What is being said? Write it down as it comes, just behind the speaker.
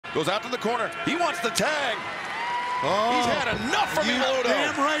Goes out to the corner. He wants the tag. Oh, he's had enough from Evil Uno.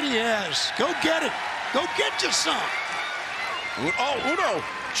 Damn right he has. Go get it. Go get you some. Oh, Uno.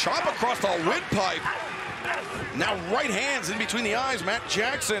 Chop across the windpipe. Now right hands in between the eyes. Matt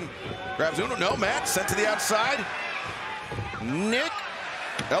Jackson grabs Uno. No, Matt sent to the outside. Nick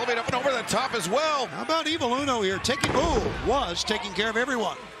elevate up and over the top as well. How about Evil Uno here? Was taking care of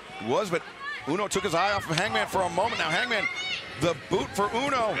everyone. He was, but Uno took his eye off of Hangman for a moment. Now Hangman, the boot for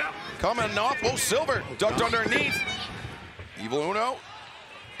Uno. Coming off. Oh, Silver ducked underneath. Evil Uno.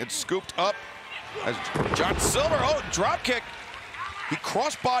 It's scooped up as John Silver. Oh, drop kick. He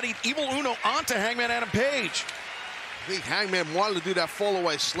cross-bodied Evil Uno onto Hangman Adam Page. I think Hangman wanted to do that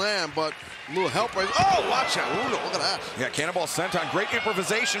fall-away slam, but a little help right. Oh, watch out, Uno, look at that. Yeah, Cannonball Senton. Great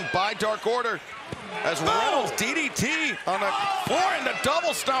improvisation by Dark Order. As Reynolds DDT on the floor and the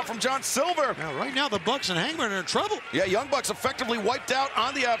double stomp from John Silver. Now, right now, the Bucks and Hangman are in trouble. Yeah, Young Bucks effectively wiped out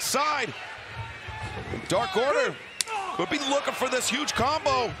on the outside. Dark Order could be looking for this huge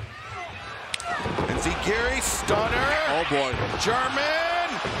combo. And Gary, stunner. Oh, boy. German.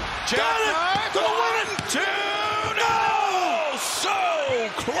 Jackknife. Gonna win it. 2. No! So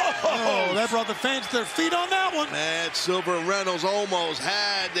close. Oh, that brought the fans to their feet on that one. Man, Silver and Reynolds almost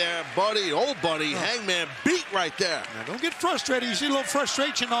had their buddy, old buddy, Hangman beat right there. Now, don't get frustrated. You see a little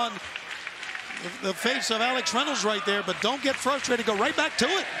frustration on the face of Alex Reynolds right there, but don't get frustrated. Go right back to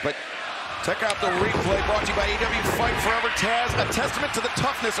it. But check out the replay brought to you by AEW Fight Forever Taz, a testament to the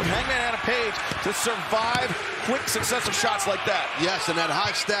toughness of Hangman Adam Page to survive quick successive shots like that. Yes, and that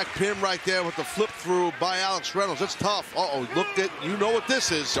high stack pin right there with the flip through by Alex Reynolds. It's tough. Uh-oh, look at, you know what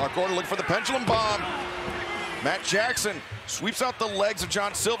this is. Dark Order looking for the pendulum bomb. Matt Jackson sweeps out the legs of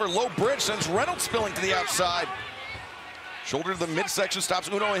John Silver. Low bridge sends Reynolds spilling to the outside. Shoulder to the midsection stops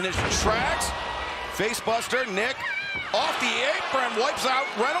Uno in his tracks. Facebuster, Nick off the apron, wipes out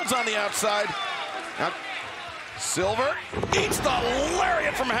Reynolds on the outside. Now, Silver eats the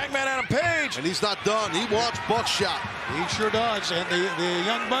lariat from Hangman Adam Page. And he's not done. He wants buckshot. He sure does. And the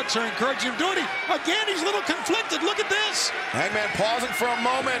Young Bucks are encouraging him to do it. Again, he's a little conflicted. Look at this. Hangman pausing for a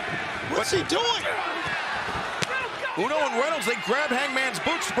moment. What's he doing? Uno and Reynolds, they grabbed Hangman's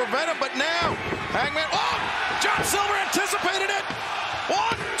boots to prevent him, but now Hangman, oh! John Silver anticipated it.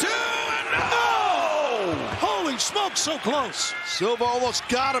 1, 2, and no! Holy smoke, so close. Silver almost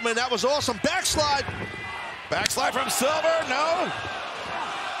got him, and that was awesome. Backslide. Backslide from Silver, no.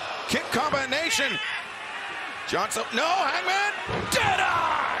 Kick combination. Johnson, no, Hangman,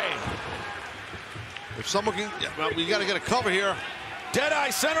 Deadeye! If someone can, yeah, well, we got to get a cover here. Deadeye,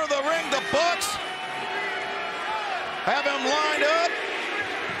 center of the ring, the Bucks have him lined up.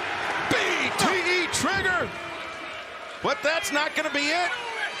 BTE trigger. But that's not going to be it.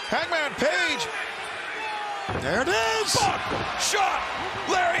 Hangman Page. There it is. Buck shot.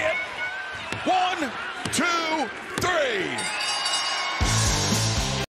 Larry